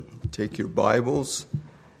Take your Bibles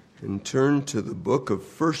and turn to the book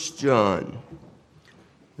of 1 John.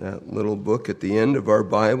 That little book at the end of our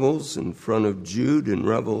Bibles in front of Jude and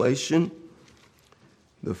Revelation.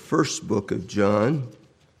 The first book of John,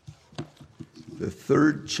 the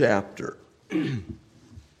third chapter. And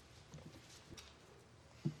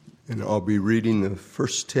I'll be reading the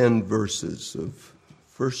first 10 verses of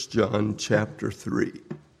 1 John chapter 3.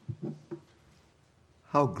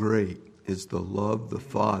 How great is the love the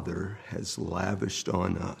Father has lavished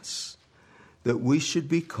on us, that we should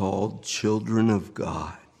be called children of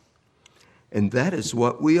God. And that is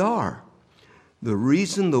what we are. The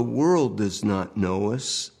reason the world does not know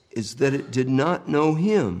us is that it did not know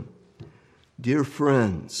Him. Dear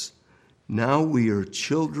friends, now we are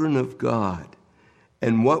children of God,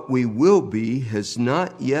 and what we will be has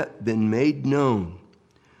not yet been made known.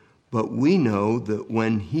 But we know that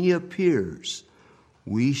when He appears,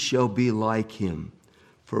 we shall be like Him,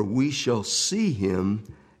 for we shall see Him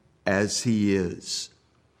as He is.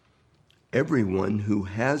 Everyone who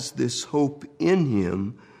has this hope in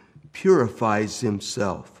Him purifies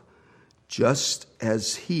himself, just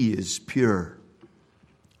as He is pure.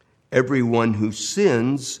 Everyone who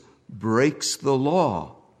sins breaks the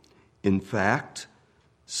law. In fact,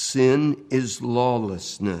 sin is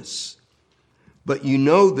lawlessness. But you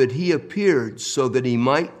know that He appeared so that He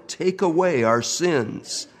might take away our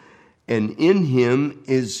sins, and in Him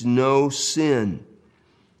is no sin.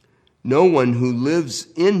 No one who lives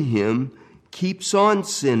in Him keeps on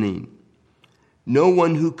sinning. No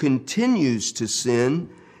one who continues to sin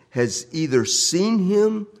has either seen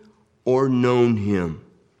Him or known Him.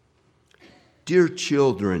 Dear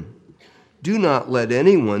children, do not let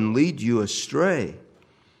anyone lead you astray.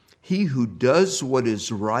 He who does what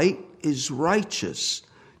is right is righteous,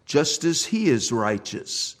 just as He is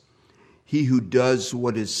righteous. He who does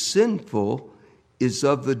what is sinful is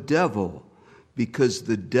of the devil, because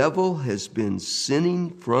the devil has been sinning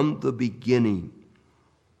from the beginning.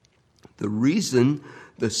 The reason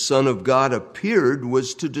the Son of God appeared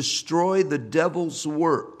was to destroy the devil's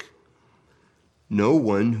work. No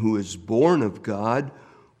one who is born of God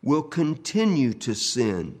will continue to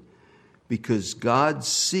sin, because God's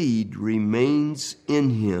seed remains in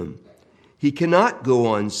him. He cannot go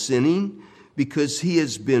on sinning because he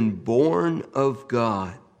has been born of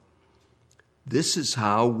God. This is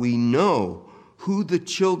how we know who the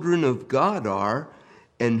children of God are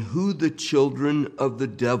and who the children of the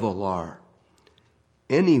devil are.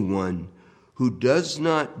 Anyone who does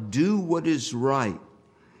not do what is right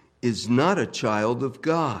is not a child of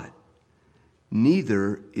God.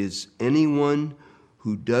 Neither is anyone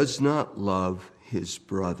who does not love his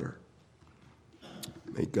brother.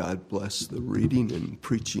 May God bless the reading and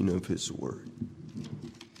preaching of His word.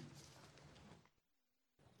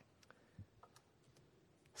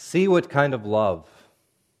 See what kind of love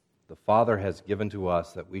the Father has given to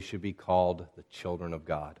us that we should be called the children of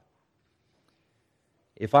God.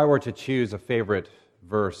 If I were to choose a favorite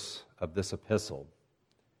verse of this epistle,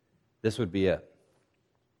 this would be it.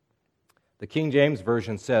 The King James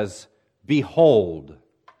Version says, "Behold,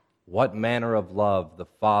 what manner of love the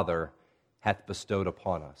Father hath bestowed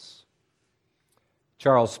upon us."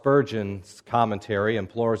 Charles Spurgeon's commentary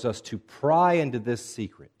implores us to pry into this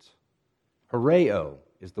secret. Horeo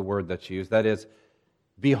is the word that's used. That is,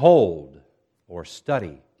 behold or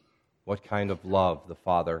study what kind of love the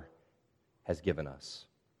Father has given us.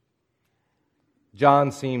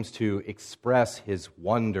 John seems to express his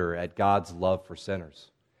wonder at God's love for sinners.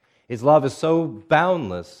 His love is so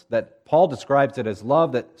boundless that Paul describes it as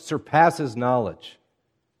love that surpasses knowledge.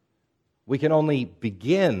 We can only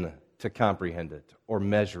begin to comprehend it or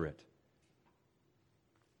measure it.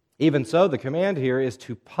 Even so, the command here is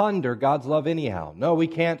to ponder God's love anyhow. No, we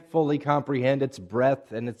can't fully comprehend its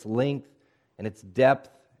breadth and its length and its depth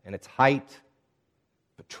and its height,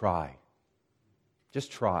 but try. Just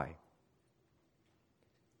try.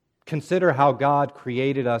 Consider how God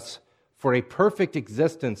created us for a perfect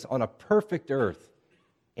existence on a perfect earth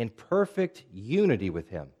in perfect unity with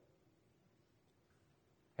Him.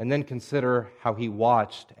 And then consider how He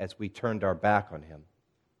watched as we turned our back on Him.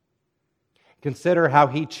 Consider how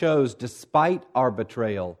He chose, despite our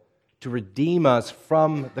betrayal, to redeem us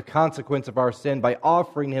from the consequence of our sin by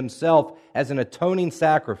offering Himself as an atoning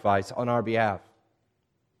sacrifice on our behalf.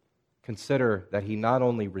 Consider that He not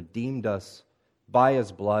only redeemed us by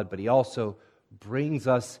His blood, but He also brings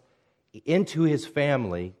us into His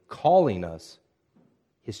family, calling us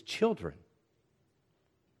His children.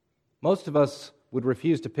 Most of us would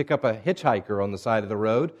refuse to pick up a hitchhiker on the side of the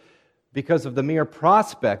road because of the mere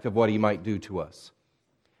prospect of what he might do to us.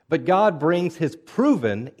 But God brings His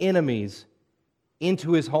proven enemies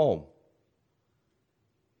into his home.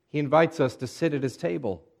 He invites us to sit at his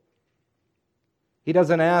table. He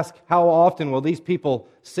doesn't ask, how often will these people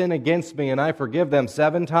sin against me and I forgive them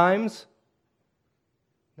 7 times?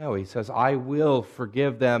 No, he says, I will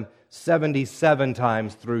forgive them 77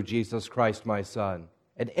 times through Jesus Christ, my Son.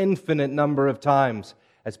 An infinite number of times,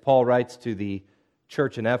 as Paul writes to the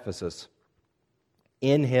church in Ephesus.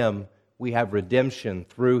 In him we have redemption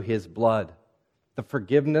through his blood, the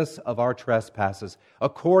forgiveness of our trespasses,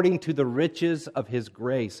 according to the riches of his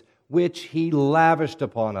grace, which he lavished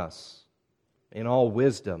upon us in all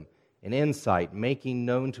wisdom and insight, making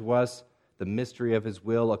known to us the mystery of his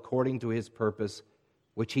will, according to his purpose,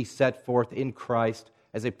 which he set forth in Christ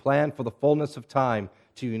as a plan for the fullness of time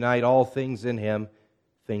to unite all things in him,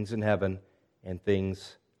 things in heaven and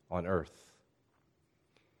things on earth.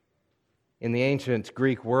 In the ancient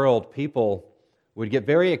Greek world, people would get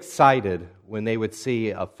very excited when they would see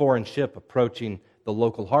a foreign ship approaching the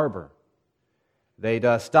local harbor. They'd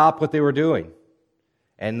stop what they were doing,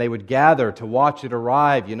 and they would gather to watch it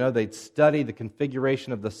arrive. They'd study the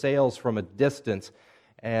configuration of the sails from a distance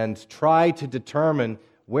and try to determine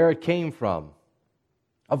where it came from.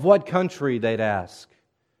 Of what country, they'd ask.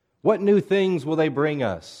 What new things will they bring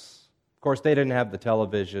us? Of course, they didn't have the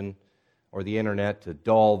television or the internet to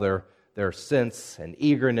dull their sense and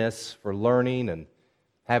eagerness for learning and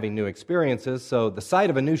having new experiences, so the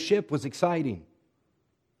sight of a new ship was exciting.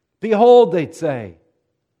 Behold, they'd say.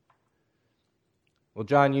 Well,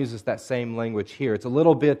 John uses that same language here. It's a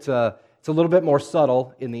little bit more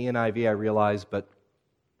subtle in the NIV, I realize, but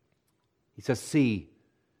he says, see,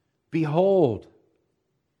 behold,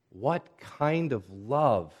 what kind of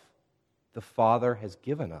love the Father has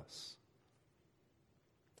given us.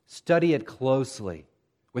 Study it closely,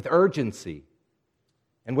 with urgency,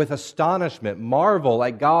 and with astonishment. Marvel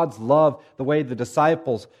at God's love the way the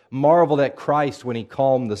disciples marveled at Christ when he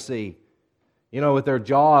calmed the sea. With their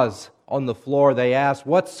jaws on the floor, they asked,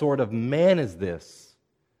 what sort of man is this,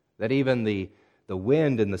 that even the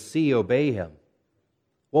wind and the sea obey him?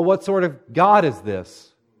 Well, what sort of God is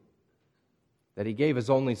this, that he gave his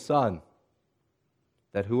only Son,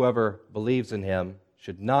 that whoever believes in him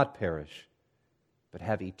should not perish, but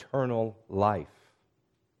have eternal life?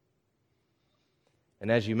 And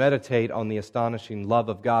as you meditate on the astonishing love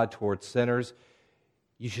of God towards sinners,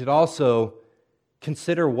 you should also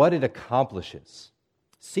consider what it accomplishes.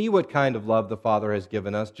 See what kind of love the Father has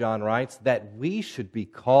given us, John writes, that we should be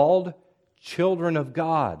called children of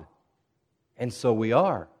God. And so we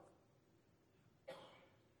are.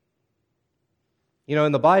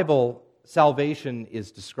 In the Bible, salvation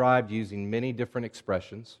is described using many different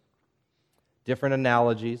expressions, different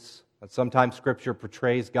analogies. Sometimes Scripture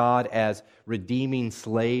portrays God as redeeming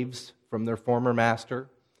slaves from their former master.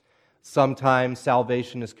 Sometimes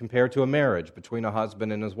salvation is compared to a marriage between a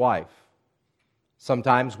husband and his wife.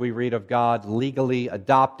 Sometimes we read of God legally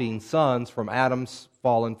adopting sons from Adam's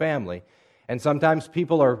fallen family. And sometimes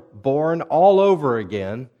people are born all over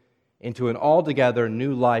again into an altogether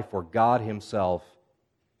new life where God himself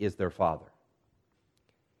is their Father.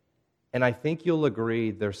 And I think you'll agree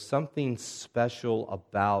there's something special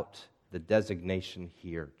about the designation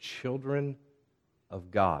here, children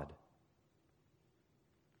of God.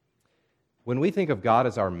 When we think of God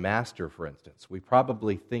as our master, for instance, we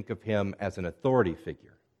probably think of him as an authority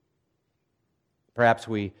figure. Perhaps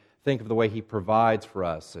we think of the way he provides for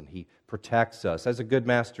us and he protects us, as a good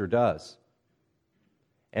master does.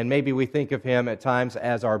 And maybe we think of him at times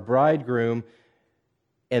as our bridegroom,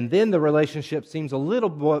 and then the relationship seems a little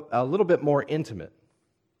bit more intimate.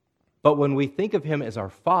 But when we think of him as our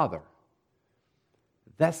Father,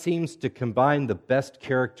 that seems to combine the best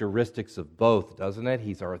characteristics of both, doesn't it?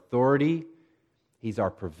 He's our authority, he's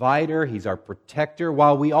our provider, he's our protector,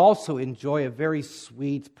 while we also enjoy a very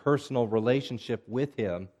sweet personal relationship with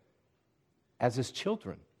him as his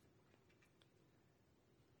children.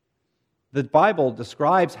 The Bible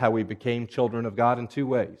describes how we became children of God in 2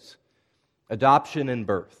 ways: adoption and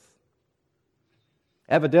birth.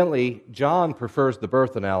 Evidently, John prefers the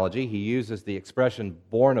birth analogy. He uses the expression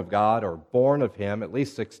born of God or born of him at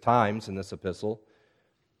least 6 times in this epistle.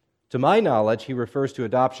 To my knowledge, he refers to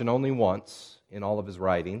adoption only once in all of his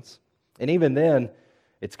writings. And even then,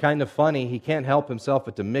 it's kind of funny. He can't help himself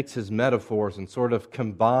but to mix his metaphors and sort of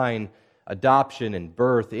combine adoption and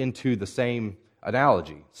birth into the same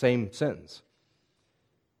analogy, same sentence.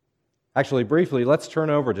 Actually, briefly, let's turn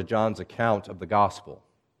over to John's account of the gospel.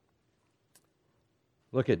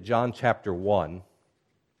 Look at John chapter 1.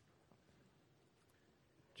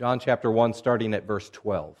 John chapter 1, starting at verse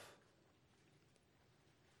 12.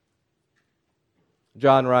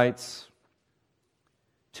 John writes,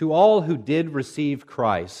 To all who did receive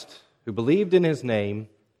Christ, who believed in his name,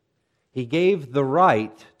 he gave the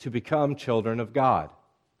right to become children of God,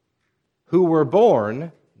 who were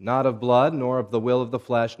born not of blood, nor of the will of the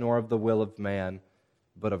flesh, nor of the will of man,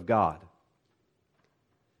 but of God.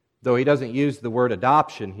 Though he doesn't use the word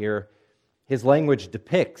adoption here, his language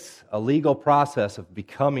depicts a legal process of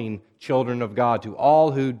becoming children of God. To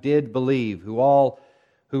all who did believe, who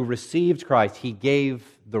received Christ, he gave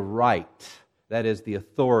the right, that is, the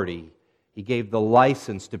authority. He gave the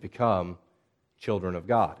license to become children of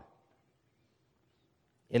God.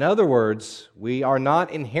 In other words, we are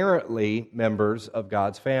not inherently members of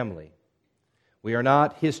God's family. We are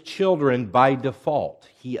not his children by default.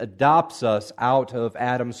 He adopts us out of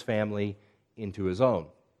Adam's family into his own.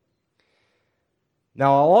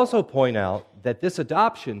 Now, I'll also point out that this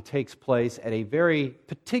adoption takes place at a very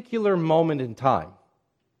particular moment in time.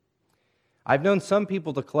 I've known some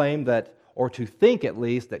people to claim that, or to think at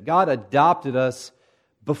least, that God adopted us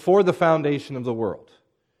before the foundation of the world.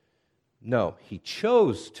 No, he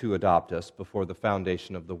chose to adopt us before the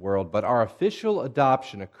foundation of the world, but our official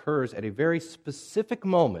adoption occurs at a very specific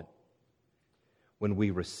moment when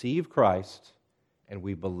we receive Christ and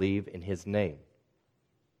we believe in his name.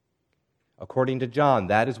 According to John,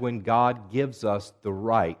 that is when God gives us the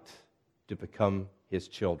right to become his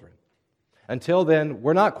children. Until then,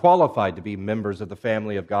 we're not qualified to be members of the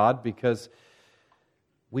family of God because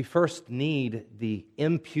we first need the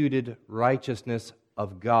imputed righteousness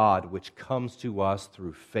of God, which comes to us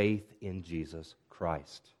through faith in Jesus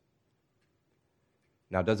Christ.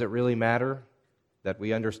 Now, does it really matter that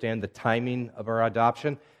we understand the timing of our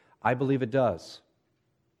adoption? I believe it does.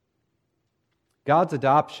 God's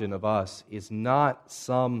adoption of us is not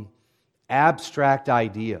some abstract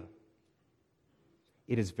idea.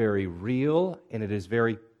 It is very real and it is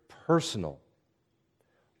very personal.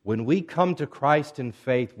 When we come to Christ in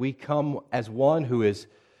faith, we come as one who is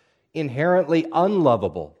inherently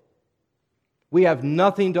unlovable. We have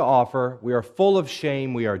nothing to offer. We are full of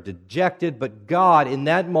shame. We are dejected. But God, in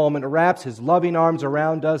that moment, wraps his loving arms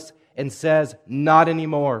around us and says, "Not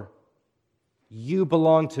anymore. You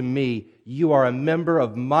belong to me. You are a member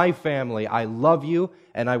of my family. I love you,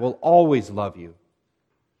 and I will always love you."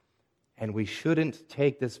 And we shouldn't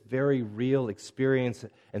take this very real experience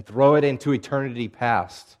and throw it into eternity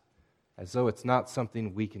past, as though it's not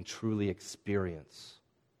something we can truly experience.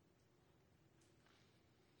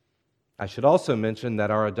 I should also mention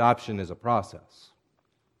that our adoption is a process.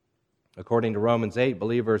 According to Romans 8,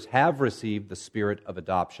 believers have received the spirit of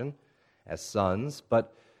adoption as sons,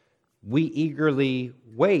 but we eagerly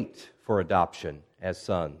wait for adoption as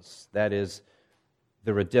sons. That is,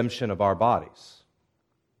 the redemption of our bodies.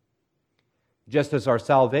 Just as our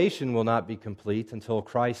salvation will not be complete until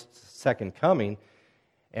Christ's second coming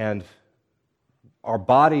and our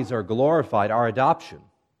bodies are glorified, our adoption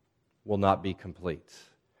will not be complete.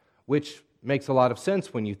 Which makes a lot of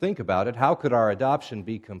sense when you think about it. How could our adoption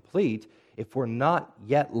be complete if we're not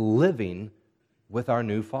yet living with our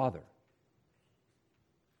new Father?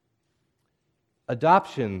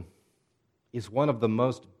 Adoption is one of the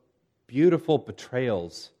most beautiful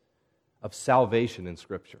portrayals of salvation in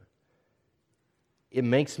Scripture. It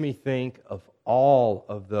makes me think of all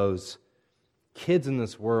of those kids in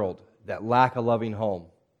this world that lack a loving home.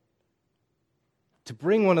 To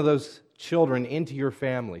bring one of those children into your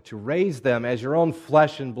family, to raise them as your own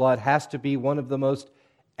flesh and blood, has to be one of the most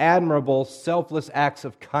admirable, selfless acts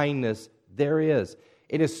of kindness there is.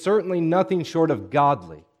 It is certainly nothing short of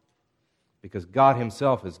godly, because God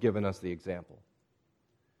himself has given us the example.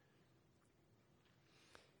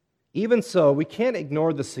 Even so, we can't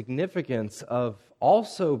ignore the significance of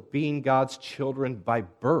also being God's children by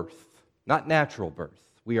birth, not natural birth.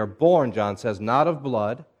 We are born, John says, not of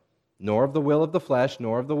blood, nor of the will of the flesh,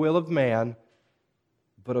 nor of the will of man,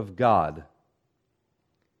 but of God.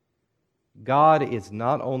 God is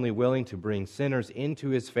not only willing to bring sinners into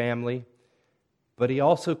his family, but he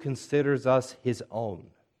also considers us his own,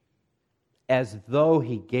 as though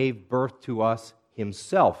he gave birth to us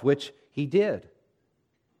himself, which he did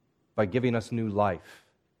by giving us new life.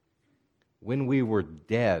 When we were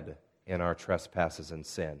dead in our trespasses and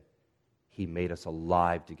sin, he made us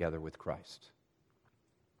alive together with Christ.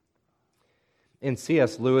 In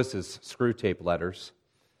C.S. Lewis's Screwtape Letters,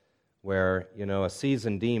 where, a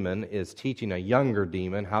seasoned demon is teaching a younger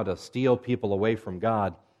demon how to steal people away from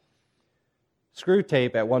God,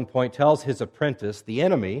 Screwtape at one point tells his apprentice, the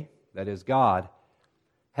enemy, that is God,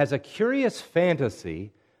 has a curious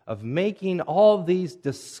fantasy of making all these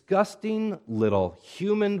disgusting little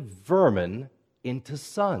human vermin into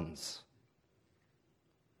sons.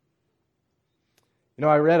 You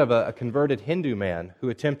know, I read of a converted Hindu man who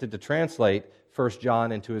attempted to translate 1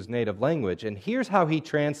 John into his native language, and here's how he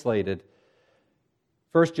translated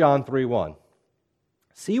 1 John 3:1.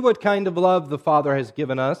 See what kind of love the Father has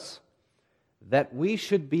given us, that we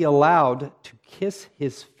should be allowed to kiss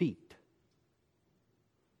His feet.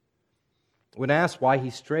 When asked why he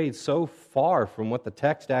strayed so far from what the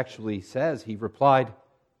text actually says, he replied,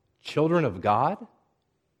 "Children of God?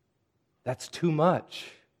 That's too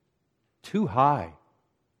much, too high."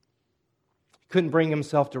 He couldn't bring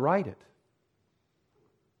himself to write it.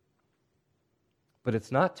 But it's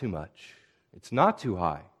not too much. It's not too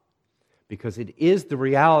high, because it is the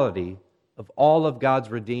reality of all of God's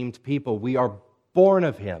redeemed people. We are born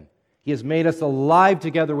of Him. He has made us alive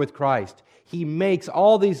together with Christ. He makes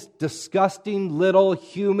all these disgusting little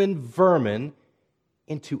human vermin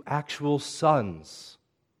into actual sons.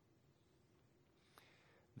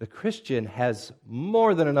 The Christian has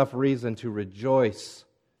more than enough reason to rejoice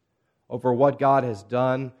over what God has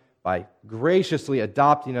done by graciously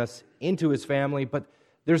adopting us into His family, but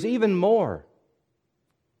there's even more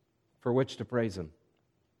for which to praise Him.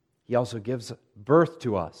 He also gives birth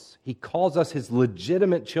to us. He calls us His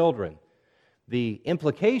legitimate children. The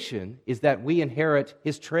implication is that we inherit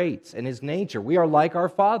His traits and His nature. We are like our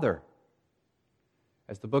Father.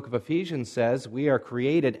 As the book of Ephesians says, we are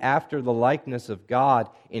created after the likeness of God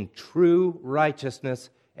in true righteousness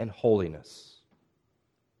and holiness.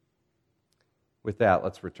 With that,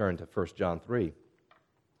 let's return to 1 John 3.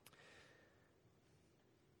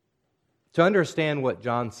 To understand what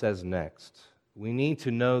John says next, we need to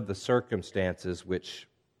know the circumstances which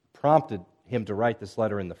prompted him to write this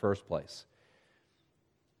letter in the first place.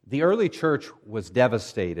 The early church was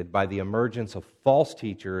devastated by the emergence of false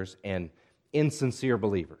teachers and insincere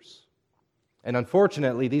believers. And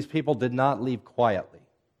unfortunately, these people did not leave quietly.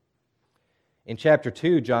 In chapter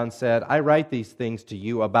 2, John said, "I write these things to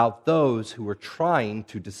you about those who were trying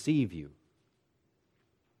to deceive you."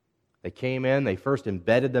 They came in, they first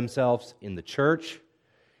embedded themselves in the church,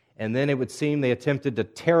 and then it would seem they attempted to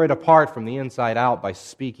tear it apart from the inside out by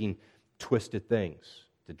speaking twisted things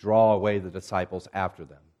to draw away the disciples after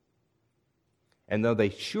them. And though they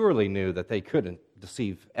surely knew that they couldn't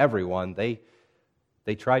deceive everyone, they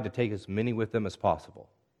tried to take as many with them as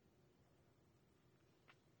possible.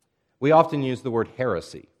 We often use the word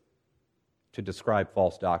heresy to describe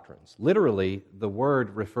false doctrines. Literally, the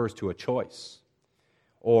word refers to a choice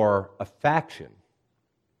or a faction.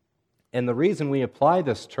 And the reason we apply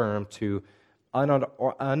this term to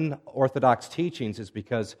unorthodox teachings is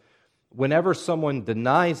because whenever someone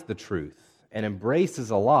denies the truth and embraces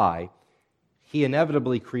a lie, he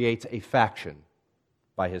inevitably creates a faction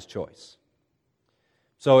by his choice.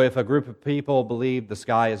 So if a group of people believe the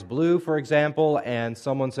sky is blue, for example, and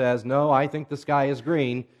someone says, "No, I think the sky is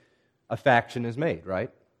green," a faction is made,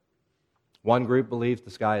 right? One group believes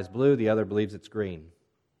the sky is blue, the other believes it's green.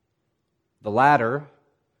 The latter,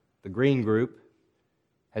 the green group,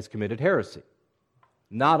 has committed heresy.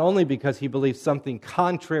 Not only because he believes something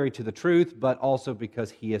contrary to the truth, but also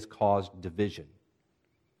because he has caused division.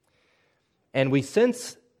 And we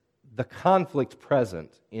sense the conflict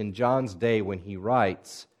present in John's day when he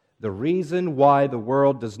writes, "The reason why the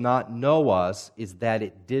world does not know us is that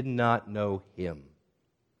it did not know Him."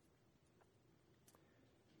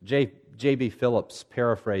 J.B. Phillips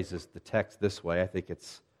paraphrases the text this way. I think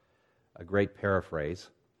it's a great paraphrase.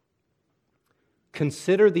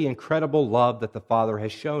 "Consider the incredible love that the Father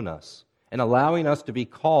has shown us in allowing us to be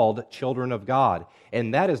called children of God.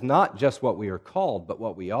 And that is not just what we are called, but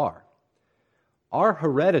what we are. Our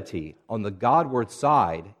heredity on the Godward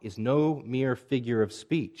side is no mere figure of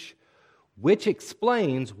speech, which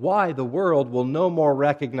explains why the world will no more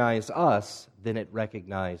recognize us than it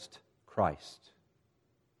recognized Christ."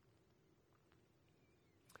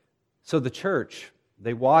 So the church,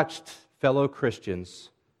 they watched fellow Christians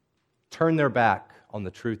turn their back on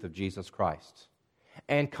the truth of Jesus Christ,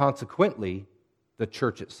 and consequently, the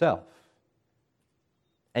church itself.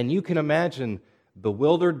 And you can imagine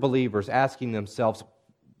bewildered believers asking themselves,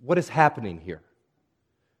 what is happening here?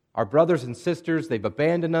 Our brothers and sisters, they've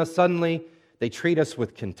abandoned us. Suddenly, they treat us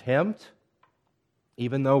with contempt,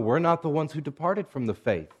 even though we're not the ones who departed from the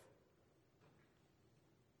faith.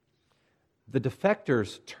 The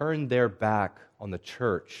defectors turned their back on the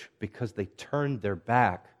church because they turned their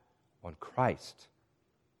back on Christ.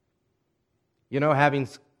 You know, having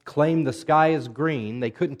claimed the sky is green,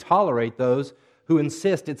 they couldn't tolerate those who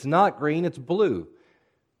insist it's not green, it's blue.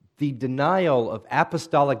 The denial of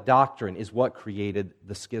apostolic doctrine is what created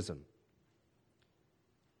the schism.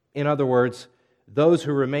 In other words, those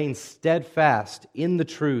who remain steadfast in the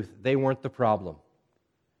truth, they weren't the problem.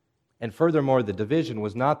 And furthermore, the division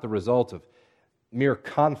was not the result of mere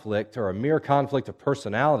conflict or a mere conflict of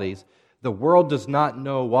personalities. The world does not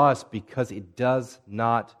know us because it does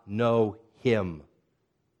not know Him,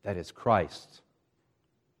 that is Christ.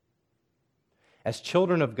 As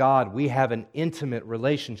children of God, we have an intimate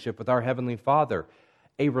relationship with our Heavenly Father,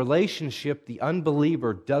 a relationship the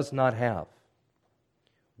unbeliever does not have.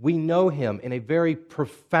 We know Him in a very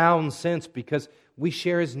profound sense because we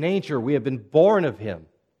share His nature. We have been born of Him.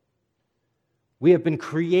 We have been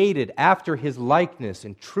created after His likeness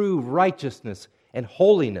in true righteousness and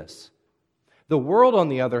holiness. The world, on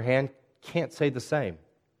the other hand, can't say the same.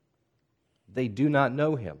 They do not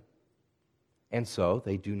know Him, and so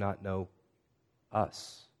they do not know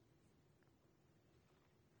us.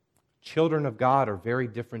 Children of God are very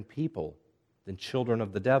different people than children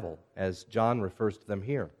of the devil, as John refers to them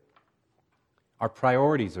here. Our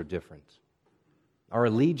priorities are different. Our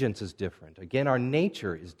allegiance is different. Again, our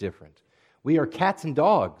nature is different. We are cats and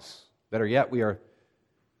dogs. Better yet, we are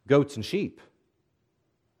goats and sheep.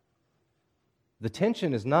 The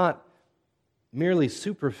tension is not merely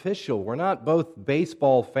superficial. We're not both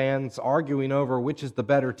baseball fans arguing over which is the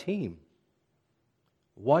better team.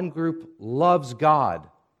 One group loves God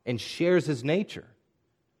and shares His nature,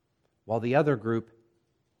 while the other group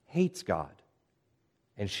hates God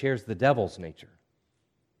and shares the devil's nature.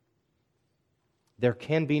 There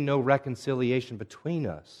can be no reconciliation between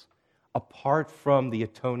us apart from the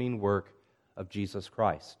atoning work of Jesus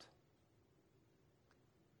Christ.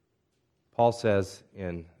 Paul says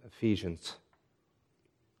in Ephesians,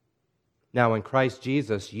 "Now in Christ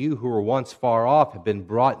Jesus, you who were once far off have been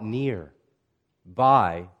brought near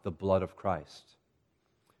by the blood of Christ.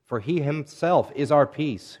 For He Himself is our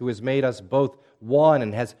peace, who has made us both one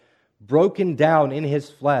and has broken down in His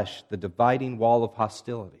flesh the dividing wall of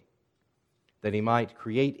hostility, that He might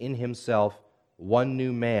create in Himself one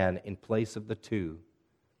new man in place of the two,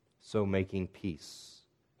 so making peace."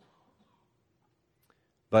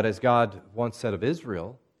 But as God once said of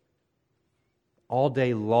Israel, "All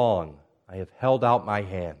day long I have held out my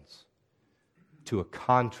hands to a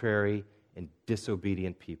contrary and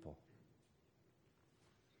disobedient people."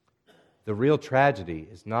 The real tragedy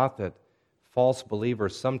is not that false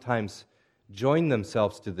believers sometimes join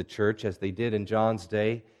themselves to the church as they did in John's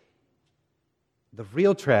day. The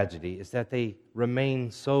real tragedy is that they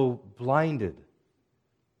remain so blinded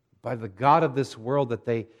by the god of this world that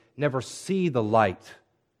they never see the light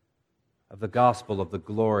of the gospel of the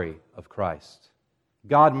glory of Christ.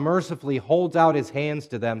 God mercifully holds out His hands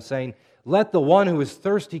to them, saying, "Let the one who is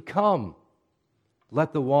thirsty come.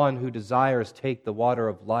 Let the one who desires take the water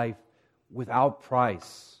of life without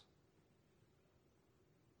price."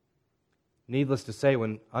 Needless to say,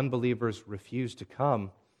 when unbelievers refuse to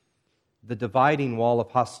come, the dividing wall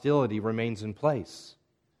of hostility remains in place.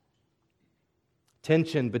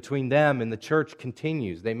 Tension between them and the church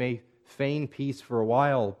continues. They may feign peace for a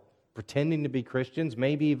while, pretending to be Christians,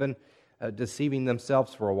 maybe even deceiving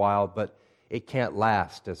themselves for a while, but it can't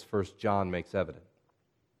last, as 1 John makes evident.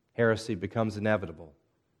 Heresy becomes inevitable.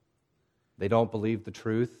 They don't believe the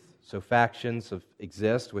truth, so factions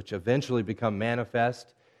exist which eventually become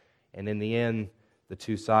manifest, and in the end, the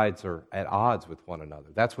two sides are at odds with one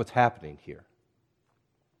another. That's what's happening here.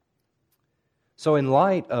 So in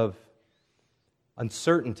light of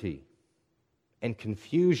uncertainty and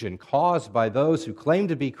confusion caused by those who claim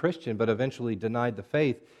to be Christian but eventually denied the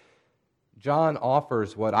faith, John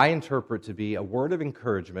offers what I interpret to be a word of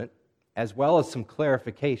encouragement as well as some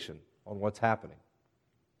clarification on what's happening.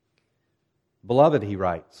 "Beloved," he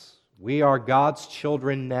writes, "we are God's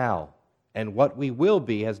children now, and what we will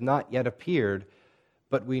be has not yet appeared,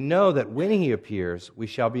 but we know that when He appears, we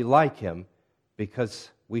shall be like Him,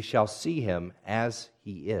 because we shall see Him as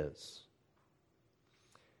He is."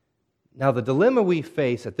 Now, the dilemma we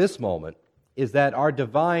face at this moment is that our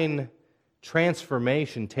divine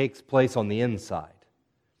transformation takes place on the inside.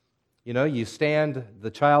 You know, you stand the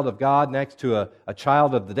child of God next to a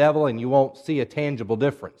child of the devil, and you won't see a tangible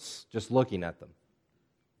difference just looking at them.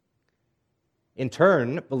 In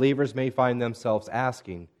turn, believers may find themselves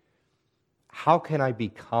asking, how can I be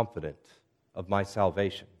confident of my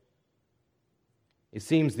salvation? It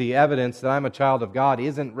seems the evidence that I'm a child of God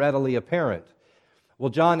isn't readily apparent. Well,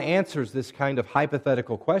 John answers this kind of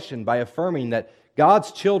hypothetical question by affirming that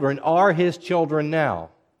God's children are His children now,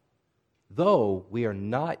 though we are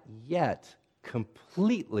not yet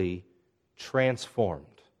completely transformed.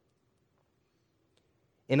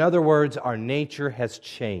 In other words, our nature has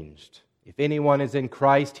changed. If anyone is in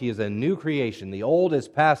Christ, he is a new creation. The old has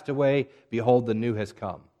passed away, behold, the new has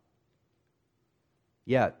come.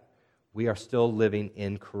 Yet, we are still living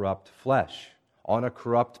in corrupt flesh, on a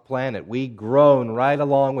corrupt planet. We groan right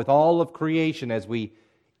along with all of creation as we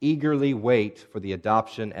eagerly wait for the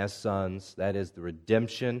adoption as sons, that is, the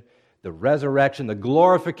redemption, the resurrection, the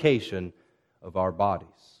glorification of our bodies.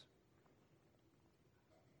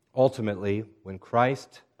 Ultimately, when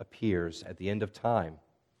Christ appears at the end of time,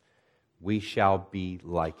 we shall be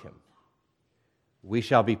like Him. We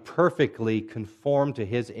shall be perfectly conformed to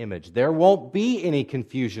His image. There won't be any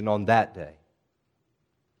confusion on that day.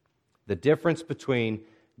 The difference between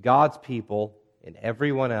God's people and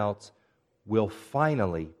everyone else will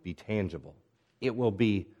finally be tangible. It will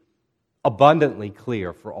be abundantly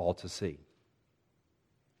clear for all to see.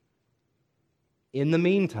 In the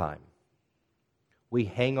meantime, we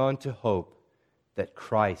hang on to hope that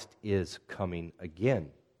Christ is coming again.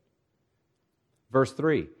 Verse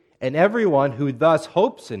 3, and everyone who thus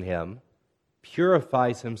hopes in Him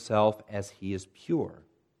purifies himself as he is pure.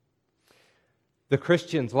 The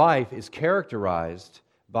Christian's life is characterized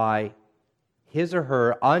by his or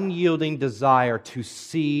her unyielding desire to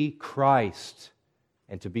see Christ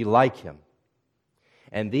and to be like Him.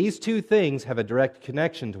 And these two things have a direct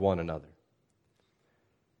connection to one another.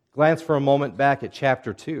 Glance for a moment back at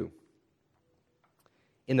chapter 2.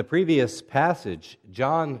 In the previous passage,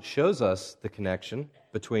 John shows us the connection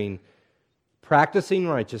between practicing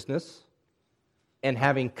righteousness and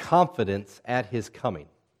having confidence at His coming.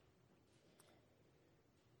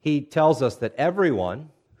 He tells us that everyone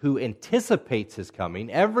who anticipates His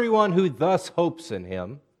coming, everyone who thus hopes in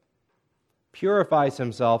Him, purifies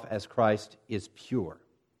himself as Christ is pure.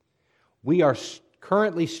 We are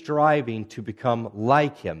currently striving to become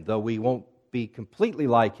like Him, though we won't be completely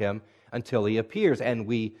like Him until He appears. And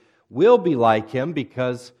we will be like Him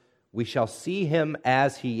because we shall see Him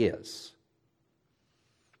as He is.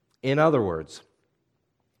 In other words,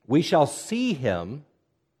 we shall see Him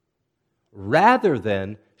rather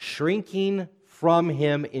than shrinking from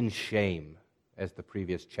Him in shame, as the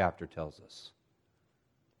previous chapter tells us.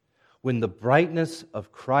 When the brightness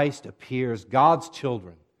of Christ appears, God's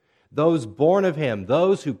children, those born of Him,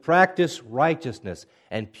 those who practice righteousness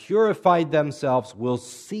and purified themselves, will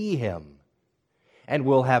see Him and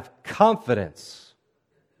will have confidence,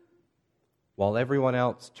 while everyone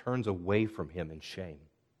else turns away from Him in shame.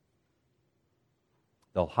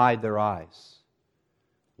 They'll hide their eyes,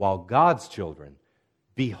 while God's children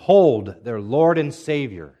behold their Lord and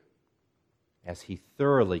Savior as He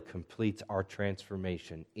thoroughly completes our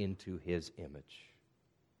transformation into His image.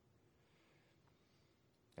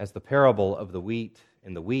 As the parable of the wheat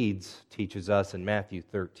and the weeds teaches us in Matthew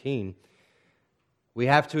 13, we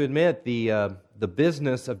have to admit the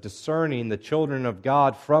business of discerning the children of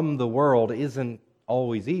God from the world isn't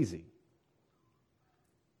always easy.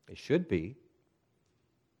 It should be.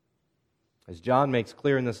 As John makes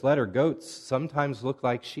clear in this letter, goats sometimes look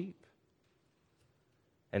like sheep.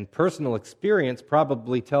 And personal experience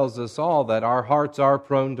probably tells us all that our hearts are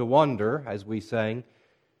prone to wander, as we sang,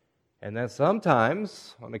 and that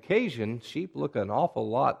sometimes, on occasion, sheep look an awful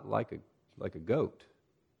lot like a goat.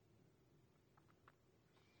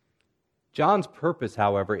 John's purpose,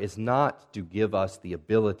 however, is not to give us the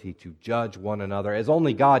ability to judge one another as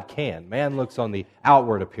only God can. Man looks on the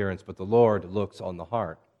outward appearance, but the Lord looks on the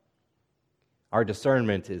heart. Our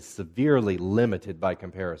discernment is severely limited by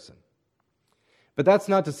comparison. But that's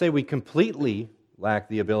not to say we completely lack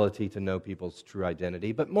the ability to know people's true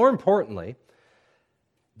identity. But more importantly,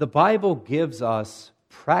 the Bible gives us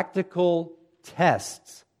practical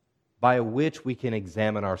tests by which we can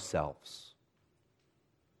examine ourselves.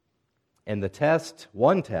 And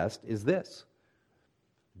one test is this: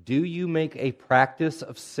 do you make a practice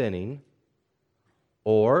of sinning,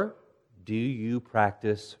 or do you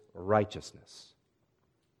practice righteousness?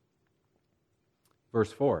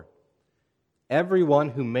 Verse 4, everyone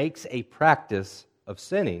who makes a practice of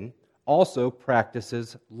sinning also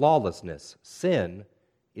practices lawlessness. Sin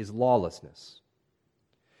is lawlessness.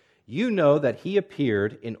 You know that He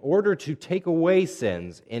appeared in order to take away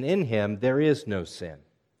sins, and in Him there is no sin.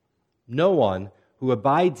 No one who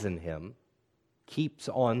abides in Him keeps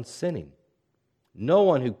on sinning. No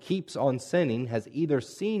one who keeps on sinning has either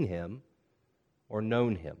seen Him or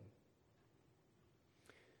known Him.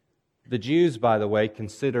 The Jews, by the way,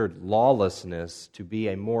 considered lawlessness to be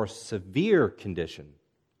a more severe condition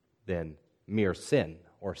than mere sin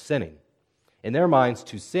or sinning. In their minds,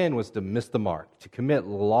 to sin was to miss the mark. To commit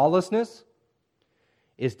lawlessness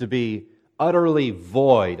is to be utterly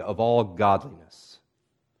void of all godliness.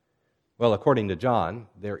 Well, according to John,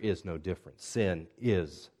 there is no difference. Sin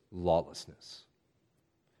is lawlessness.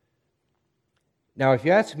 Now, if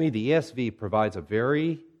you ask me, the ESV provides a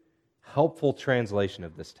very helpful translation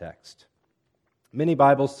of this text. Many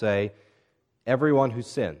Bibles say everyone who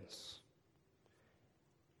sins,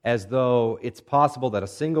 as though it's possible that a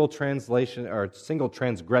single transgression,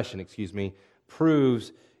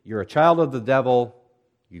 proves you're a child of the devil,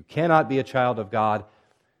 you cannot be a child of God.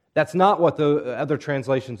 That's not what the other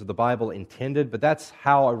translations of the Bible intended, but that's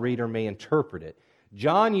how a reader may interpret it.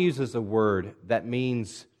 John uses a word that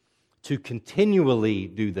means to continually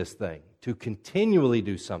do this thing, to continually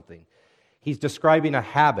do something. He's describing a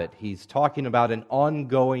habit. He's talking about an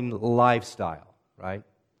ongoing lifestyle, right?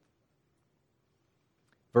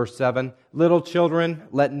 Verse 7, little children,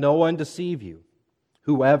 let no one deceive you.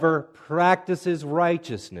 Whoever practices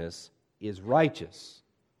righteousness is righteous,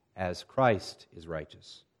 as Christ is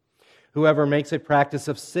righteous. Whoever makes a practice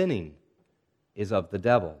of sinning is of the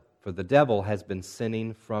devil, for the devil has been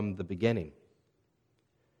sinning from the beginning.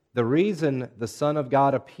 The reason the Son of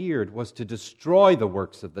God appeared was to destroy the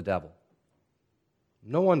works of the devil.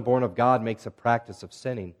 No one born of God makes a practice of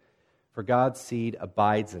sinning, for God's seed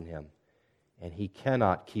abides in him, and he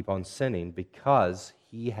cannot keep on sinning because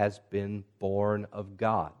he has been born of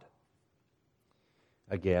God.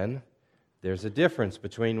 Again, there's a difference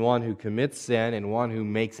between one who commits sin and one who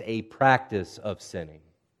makes a practice of sinning.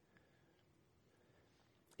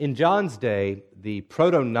 In John's day, the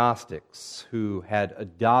proto-Gnostics, who had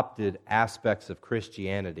adopted aspects of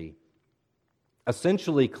Christianity,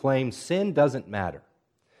 essentially claimed sin doesn't matter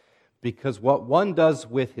because what one does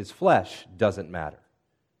with his flesh doesn't matter.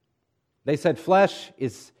 They said flesh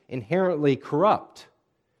is inherently corrupt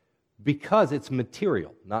because it's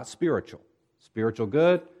material, not spiritual. Spiritual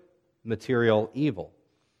good, material evil.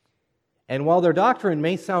 And while their doctrine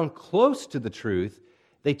may sound close to the truth,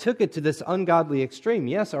 they took it to this ungodly extreme.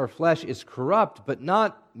 Yes, our flesh is corrupt, but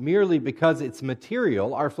not merely because it's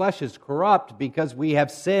material. Our flesh is corrupt because we have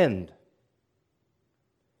sinned.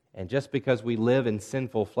 And just because we live in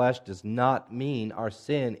sinful flesh does not mean our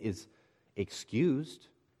sin is excused.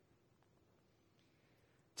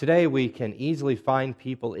 Today we can easily find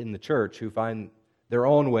people in the church who find their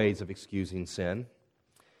own ways of excusing sin.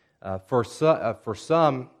 For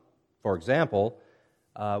some, for example,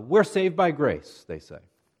 we're saved by grace, they say.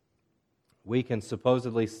 We can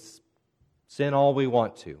supposedly sin all we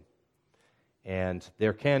want to, and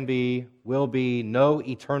there will be no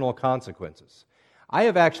eternal consequences. I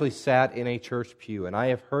have actually sat in a church pew, and I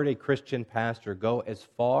have heard a Christian pastor go as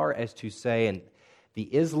far as to say, the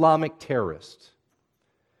Islamic terrorist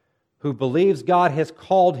who believes God has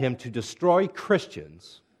called him to destroy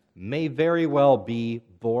Christians may very well be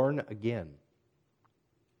born again.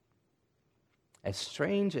 As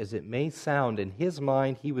strange as it may sound, in his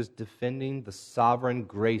mind, he was defending the sovereign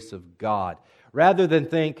grace of God. Rather than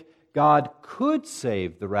think God could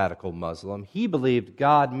save the radical Muslim, he believed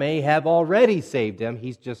God may have already saved him.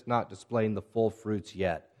 He's just not displaying the full fruits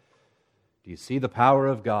yet. Do you see the power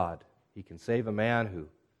of God? He can save a man who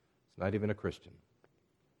is not even a Christian.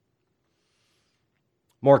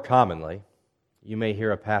 More commonly, you may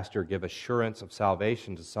hear a pastor give assurance of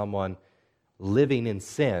salvation to someone living in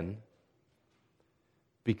sin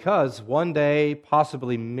because one day,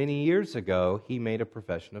 possibly many years ago, he made a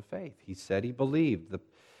profession of faith. He said he believed.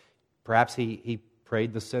 Perhaps he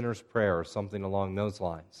prayed the sinner's prayer or something along those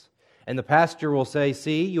lines. And the pastor will say,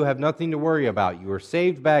 see, you have nothing to worry about. You were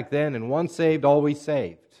saved back then, and once saved, always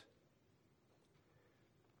saved.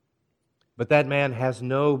 But that man has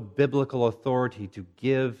no biblical authority to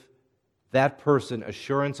give that person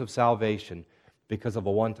assurance of salvation because of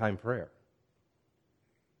a one-time prayer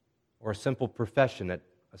or a simple profession at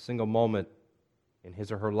a single moment in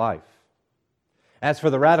his or her life. As for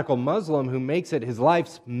the radical Muslim who makes it his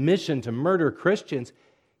life's mission to murder Christians,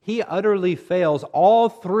 he utterly fails all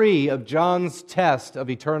three of John's tests of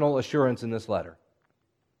eternal assurance in this letter.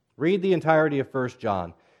 Read the entirety of 1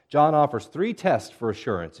 John. John offers three tests for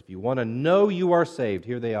assurance. If you want to know you are saved,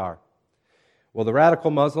 here they are. Well, the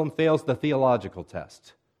radical Muslim fails the theological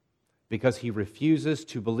test because he refuses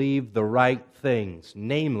to believe the right things,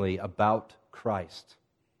 namely about Christ.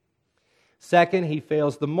 Second, he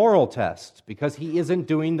fails the moral test because he isn't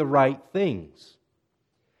doing the right things.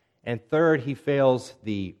 And third, he fails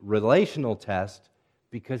the relational test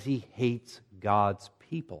because he hates God's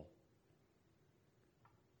people.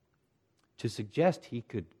 To suggest he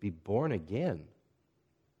could be born again,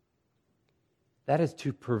 that is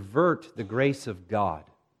to pervert the grace of God.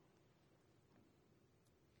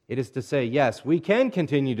 It is to say, yes, we can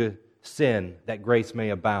continue to sin that grace may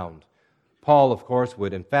abound. Paul, of course,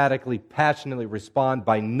 would emphatically, passionately respond,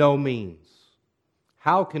 by no means.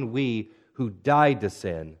 How can we who died to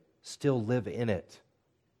sin still live in it?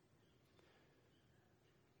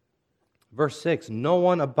 Verse 6, no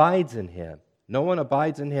one abides in him. No one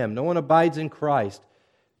abides in him. No one abides in Christ.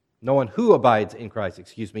 No one who abides in Christ,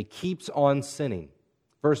 keeps on sinning.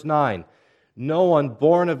 Verse 9, no one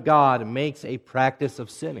born of God makes a practice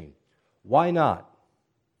of sinning. Why not?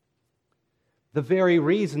 The very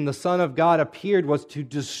reason the Son of God appeared was to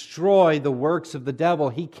destroy the works of the devil.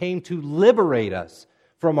 He came to liberate us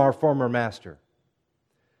from our former master.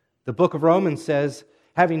 The book of Romans says,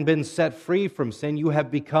 having been set free from sin, you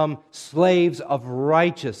have become slaves of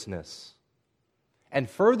righteousness. And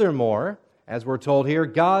furthermore, as we're told here,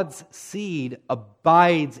 God's seed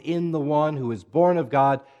abides in the one who is born of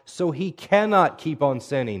God, so he cannot keep on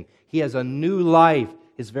sinning. He has a new life.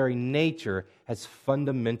 His very nature has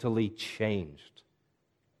fundamentally changed.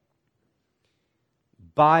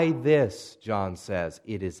 By this, John says,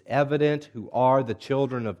 it is evident who are the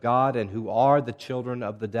children of God and who are the children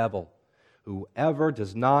of the devil. Whoever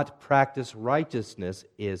does not practice righteousness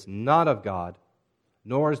is not of God,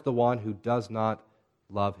 nor is the one who does not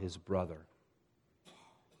love his brother.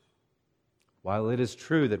 While it is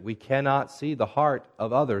true that we cannot see the heart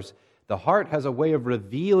of others, the heart has a way of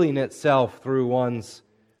revealing itself through one's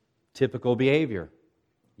typical behavior.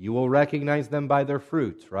 You will recognize them by their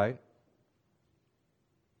fruits, right?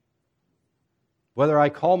 Whether I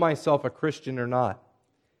call myself a Christian or not,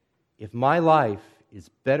 if my life is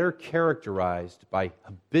better characterized by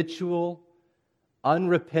habitual,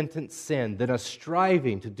 unrepentant sin than a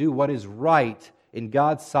striving to do what is right in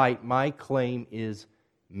God's sight, my claim is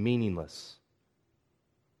meaningless.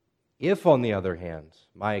 If, on the other hand,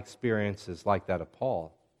 my experience is like that of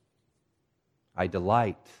Paul, I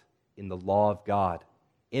delight in the law of God,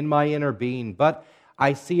 in my inner being, but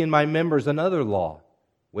I see in my members another law,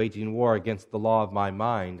 waging war against the law of my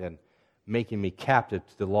mind and making me captive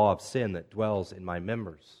to the law of sin that dwells in my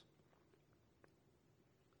members.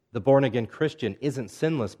 The born-again Christian isn't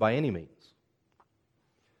sinless by any means,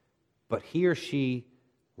 but he or she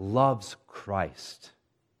loves Christ,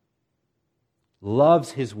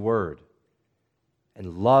 loves His Word,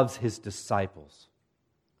 and loves His disciples.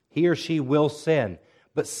 He or she will sin,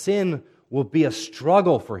 but sin will be a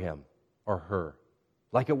struggle for him or her,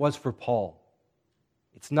 like it was for Paul.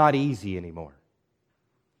 It's not easy anymore.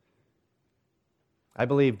 I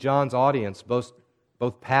believe John's audience, both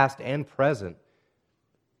past and present,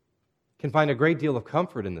 can find a great deal of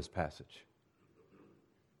comfort in this passage.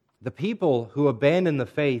 The people who abandon the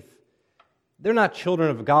faith, they're not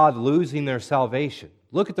children of God losing their salvation.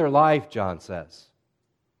 Look at their life, John says.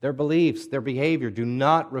 Their beliefs, their behavior do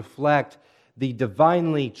not reflect the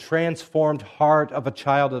divinely transformed heart of a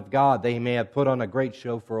child of God. They may have put on a great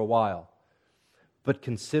show for a while, but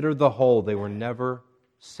consider the whole. They were never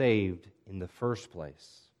saved in the first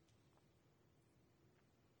place.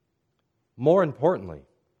 More importantly,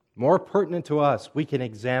 more pertinent to us, we can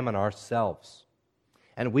examine ourselves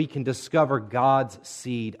and we can discover God's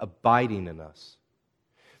seed abiding in us.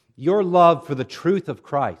 Your love for the truth of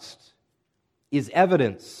Christ is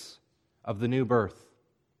evidence of the new birth.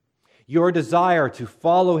 Your desire to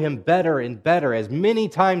follow Him better and better, as many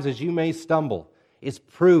times as you may stumble, is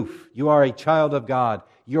proof you are a child of God.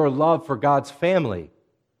 Your love for God's family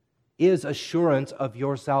is assurance of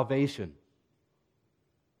your salvation.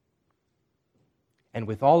 And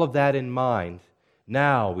with all of that in mind,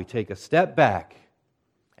 now we take a step back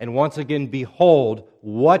and once again behold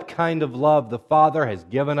what kind of love the Father has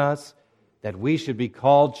given us that we should be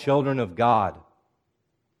called children of God.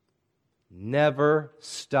 Never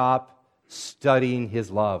stop studying His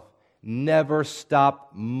love. Never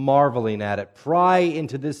stop marveling at it. Pry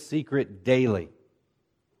into this secret daily.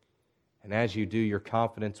 And as you do, your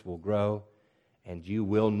confidence will grow, and you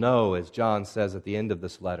will know, as John says at the end of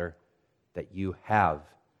this letter, that you have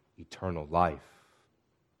eternal life.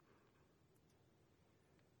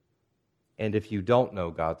 And if you don't know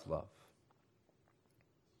God's love,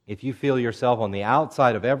 if you feel yourself on the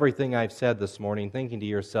outside of everything I've said this morning, thinking to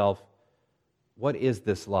yourself, what is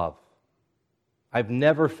this love? I've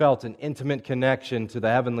never felt an intimate connection to the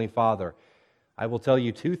Heavenly Father. I will tell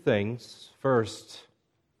you two things. First,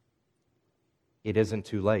 it isn't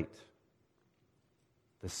too late.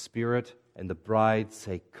 The Spirit and the bride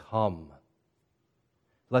say, "Come."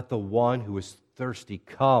 Let the one who is thirsty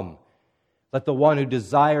come. Let the one who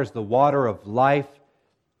desires the water of life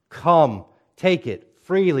come. Take it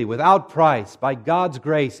freely, without price. By God's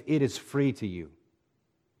grace, it is free to you.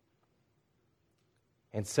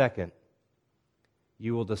 And second,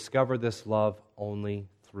 you will discover this love only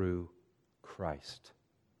through Christ.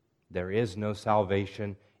 There is no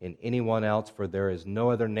salvation in anyone else, for there is no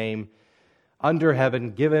other name under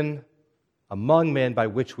heaven given among men by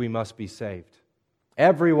which we must be saved.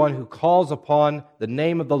 Everyone who calls upon the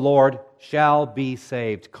name of the Lord shall be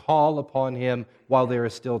saved. Call upon Him while there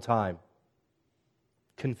is still time.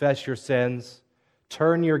 confess your sins,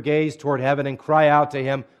 turn your gaze toward heaven and cry out to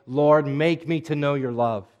Him, Lord, make me to know your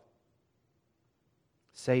love.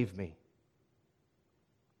 Save me.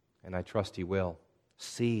 And I trust He will.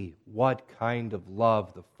 See what kind of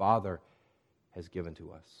love the Father has given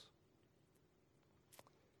to us.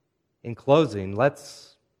 In closing,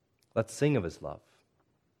 let's sing of His love.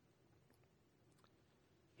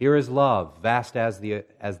 Here is love, vast as the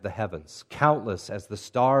heavens, countless as the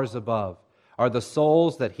stars above, are the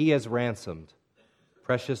souls that He has ransomed,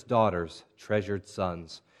 precious daughters, treasured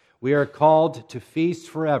sons. We are called to feast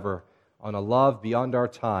forever on a love beyond our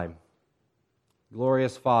time.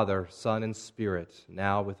 Glorious Father, Son, and Spirit,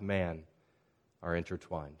 now with man, are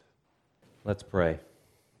intertwined. Let's pray.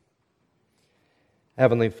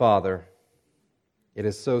 Heavenly Father, it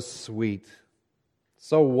is so sweet,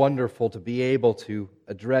 so wonderful to be able to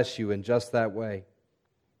address You in just that way.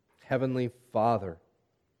 Heavenly Father,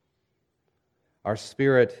 our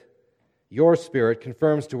spirit, Your Spirit,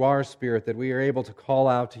 confirms to our spirit that we are able to call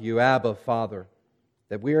out to You, Abba, Father,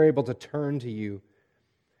 that we are able to turn to You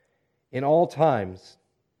in all times,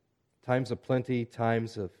 times of plenty,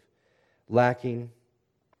 times of lacking,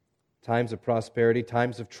 times of prosperity,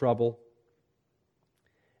 times of trouble.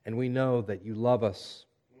 And we know that You love us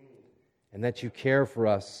and that You care for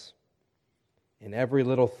us in every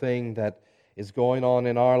little thing that is going on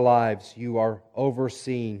in our lives. You are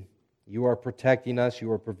overseeing. You are protecting us.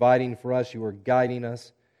 You are providing for us. You are guiding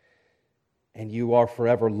us. And You are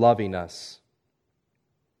forever loving us.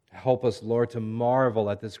 Help us, Lord, to marvel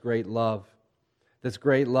at this great love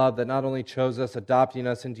that not only chose us, adopting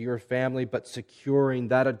us into Your family, but securing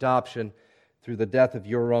that adoption through the death of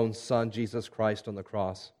Your own Son, Jesus Christ, on the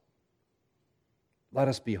cross. Let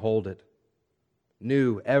us behold it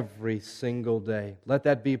new every single day. Let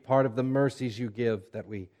that be part of the mercies You give, that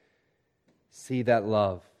we see that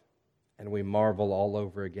love and we marvel all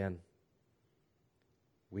over again.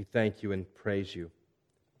 We thank You and praise You.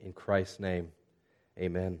 In Christ's name,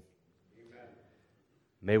 amen. Amen.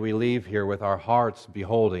 May we leave here with our hearts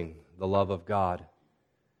beholding the love of God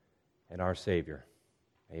and our Savior.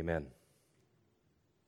 Amen.